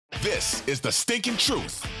This is the Stinking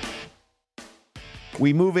Truth.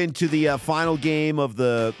 We move into the final game of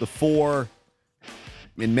the four.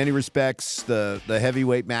 In many respects, the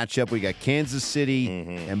heavyweight matchup. We got Kansas City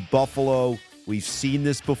and Buffalo. We've seen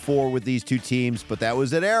this before with these two teams, but that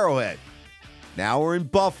was at Arrowhead. Now we're in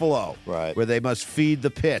Buffalo, right, where they must feed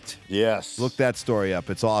the pit. Yes. Look that story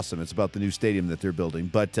up. It's awesome. It's about the new stadium that they're building.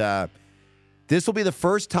 But this will be the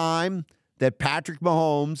first time that Patrick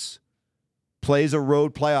Mahomes plays a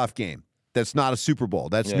road playoff game. That's not a Super Bowl.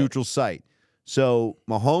 That's neutral site. So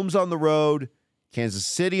Mahomes on the road, Kansas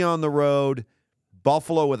City on the road,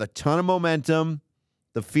 Buffalo with a ton of momentum.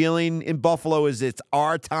 The feeling in Buffalo is it's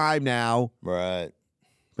our time now. Right.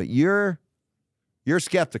 But you're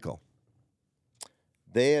skeptical.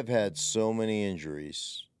 They have had so many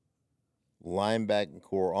injuries, linebacking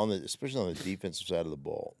core, especially on the defensive side of the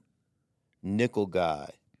ball. Nickel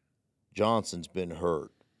guy, Johnson's been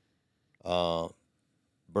hurt.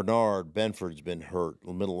 Bernard Benford's been hurt,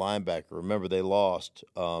 the middle linebacker. Remember, they lost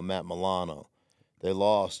Matt Milano. They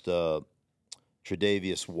lost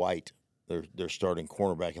Tre'Davious White, their starting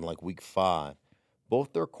cornerback in like week 5.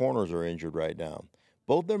 Both their corners are injured right now.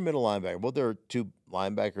 Both their middle linebackers, both their two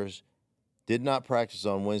linebackers did not practice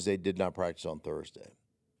on Wednesday, did not practice on Thursday.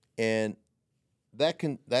 And that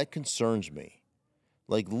concerns me.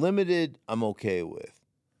 Like limited, I'm okay with.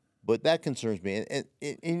 But that concerns me, and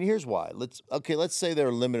here's why. Let's say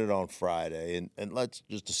they're limited on Friday, and let's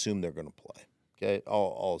just assume they're going to play. Okay,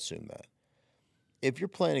 I'll assume that. If you're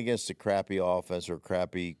playing against a crappy offense or a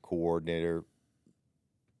crappy coordinator,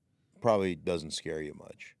 probably doesn't scare you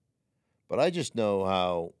much. But I just know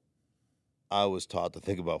how I was taught to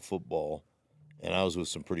think about football, and I was with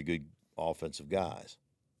some pretty good offensive guys.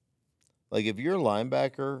 Like if your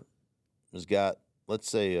linebacker has got,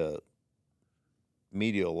 let's say, a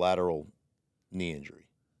medial lateral knee injury.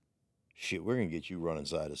 Shit, we're going to get you running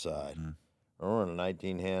side to side. We're running a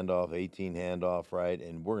 19 handoff, 18 handoff, right?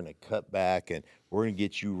 And we're going to cut back, and we're going to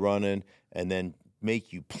get you running and then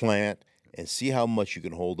make you plant and see how much you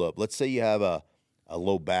can hold up. Let's say you have a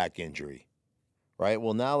low back injury, right?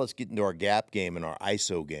 Well, now let's get into our gap game and our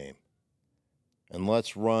ISO game. And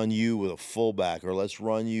let's run you with a fullback, or let's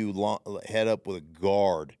run you head up with a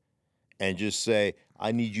guard and just say,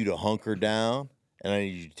 I need you to hunker down, and I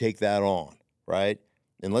need you to take that on, right?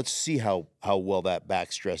 And let's see how well that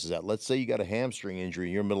back stresses out. Let's say you got a hamstring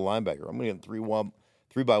injury, you're a middle linebacker. I'm going to get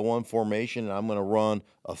 3-by-1 formation, and I'm going to run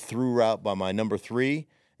a through route by my number 3,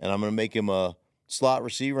 and I'm going to make him a slot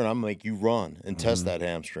receiver, and I'm going to make you run and test that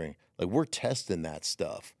hamstring. Like, we're testing that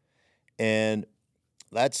stuff. And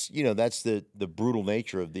that's the brutal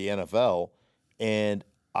nature of the NFL. And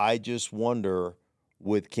I just wonder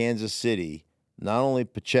with Kansas City, not only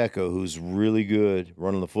Pacheco, who's really good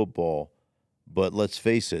running the football, but let's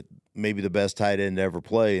face it, maybe the best tight end to ever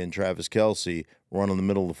play in Travis Kelce running the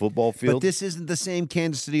middle of the football field. But this isn't the same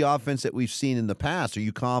Kansas City offense that we've seen in the past. Are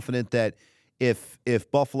you confident that if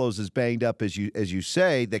Buffalo's as banged up as you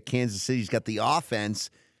say, that Kansas City's got the offense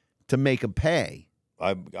to make them pay?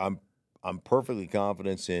 I'm perfectly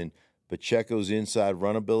confident in Pacheco's inside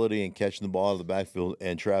run ability and catching the ball out of the backfield,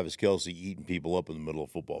 and Travis Kelce eating people up in the middle of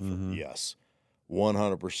the football field. Yes,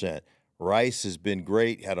 100%. Rice has been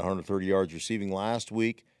great, had 130 yards receiving last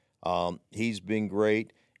week. He's been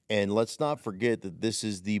great. And let's not forget that this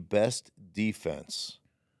is the best defense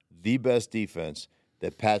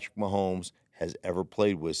that Patrick Mahomes has ever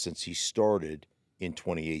played with since he started in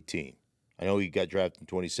 2018. I know he got drafted in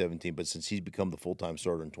 2017, but since he's become the full-time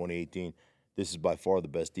starter in 2018, this is by far the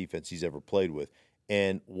best defense he's ever played with.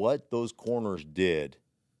 And what those corners did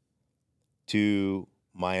to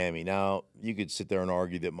Miami. Now, you could sit there and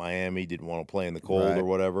argue that Miami didn't want to play in the cold or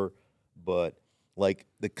whatever, but like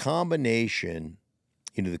the combination,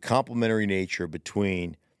 the complementary nature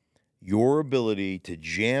between your ability to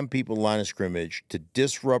jam people line of scrimmage, to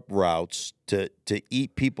disrupt routes, to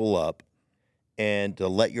eat people up, and to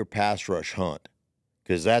let your pass rush hunt,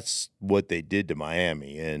 because that's what they did to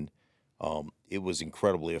Miami, and it was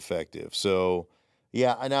incredibly effective. So,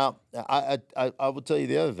 yeah, now I will tell you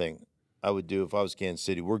the other thing I would do if I was Kansas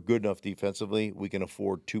City. We're good enough defensively. We can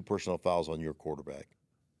afford 2 personal fouls on your quarterback.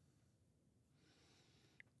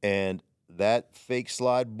 And that fake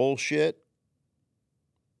slide bullshit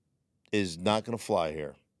is not going to fly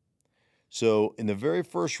here. So in the very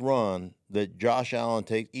first run that Josh Allen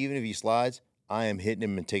takes, even if he slides, I am hitting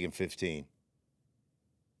him and taking 15.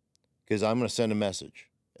 Because I'm going to send a message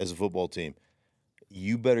as a football team.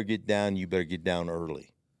 You better get down. You better get down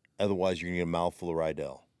early. Otherwise, you're going to get a mouthful of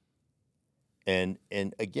Rydell. And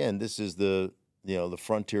again, this is the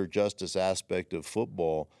frontier justice aspect of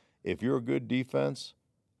football. If you're a good defense,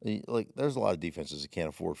 Like, there's a lot of defenses that can't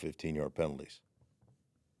afford 15-yard penalties.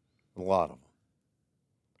 A lot of them.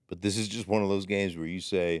 But this is just one of those games where you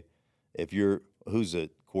say, who's the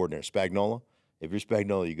coordinator? Spagnuolo? If you're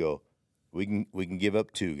Spagnuolo, you go, we can give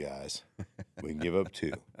up 2, guys. We can give up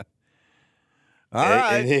 2. All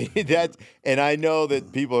right. And I know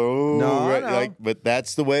that people are, No, I right, know. like, but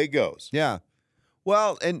that's the way it goes. Yeah.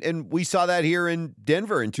 Well, and we saw that here in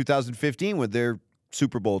Denver in 2015 with their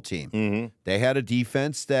Super Bowl team. Mm-hmm. They had a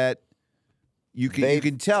defense that you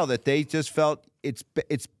can tell that they just felt it's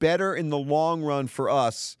better in the long run for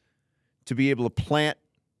us to be able to plant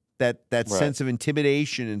that Right. sense of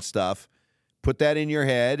intimidation and stuff, put that in your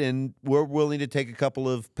head, and we're willing to take a couple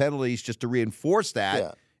of penalties just to reinforce that.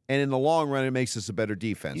 Yeah. And in the long run, it makes us a better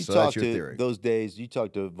defense. You So talk that's your to theory. those days. You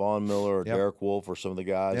talk to Von Miller or Yep. Derek Wolfe or some of the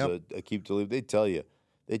guys, Yep. Aqib Talib. They tell you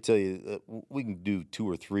that we can do 2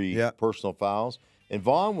 or 3 Yep. personal fouls. And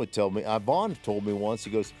Vaughn would tell me. Vaughn told me once.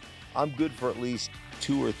 He goes, "I'm good for at least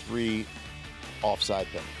 2 or 3 offside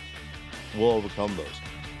penalties. We'll overcome those."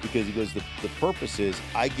 Because he goes, the purpose is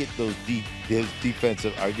I get those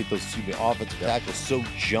offensive tackles so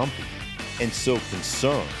jumpy and so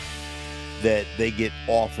concerned that they get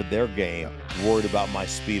off of their game, worried about my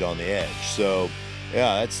speed on the edge. So,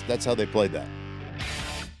 yeah, that's how they played that.